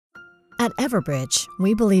At Everbridge,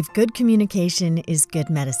 we believe good communication is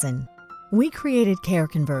good medicine. We created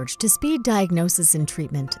CareConverge to speed diagnosis and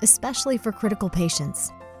treatment, especially for critical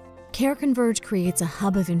patients. CareConverge creates a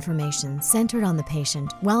hub of information centered on the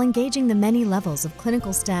patient while engaging the many levels of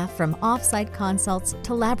clinical staff from off-site consults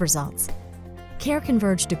to lab results.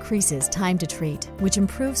 CareConverge decreases time to treat, which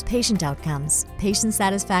improves patient outcomes, patient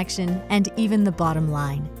satisfaction, and even the bottom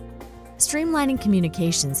line. Streamlining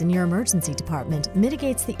communications in your emergency department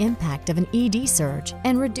mitigates the impact of an ED surge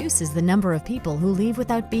and reduces the number of people who leave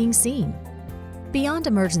without being seen. Beyond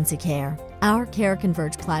emergency care, our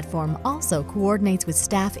CareConverge platform also coordinates with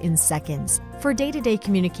staff in seconds for day-to-day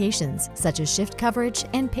communications such as shift coverage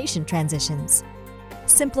and patient transitions.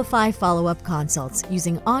 Simplify follow-up consults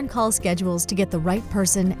using on-call schedules to get the right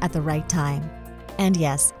person at the right time. And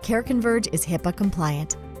yes, CareConverge is HIPAA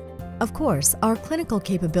compliant. Of course, our clinical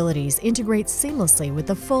capabilities integrate seamlessly with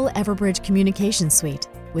the full Everbridge communication suite,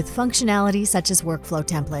 with functionality such as workflow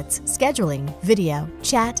templates, scheduling, video,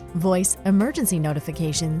 chat, voice, emergency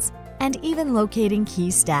notifications, and even locating key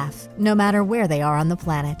staff, no matter where they are on the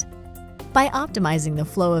planet. By optimizing the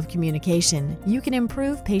flow of communication, you can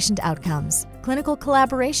improve patient outcomes, clinical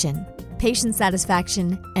collaboration, patient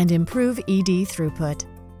satisfaction, and improve ED throughput.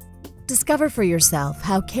 Discover for yourself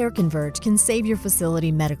how CareConverge can save your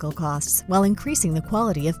facility medical costs while increasing the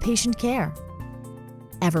quality of patient care.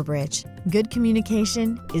 Everbridge. Good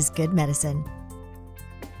communication is good medicine.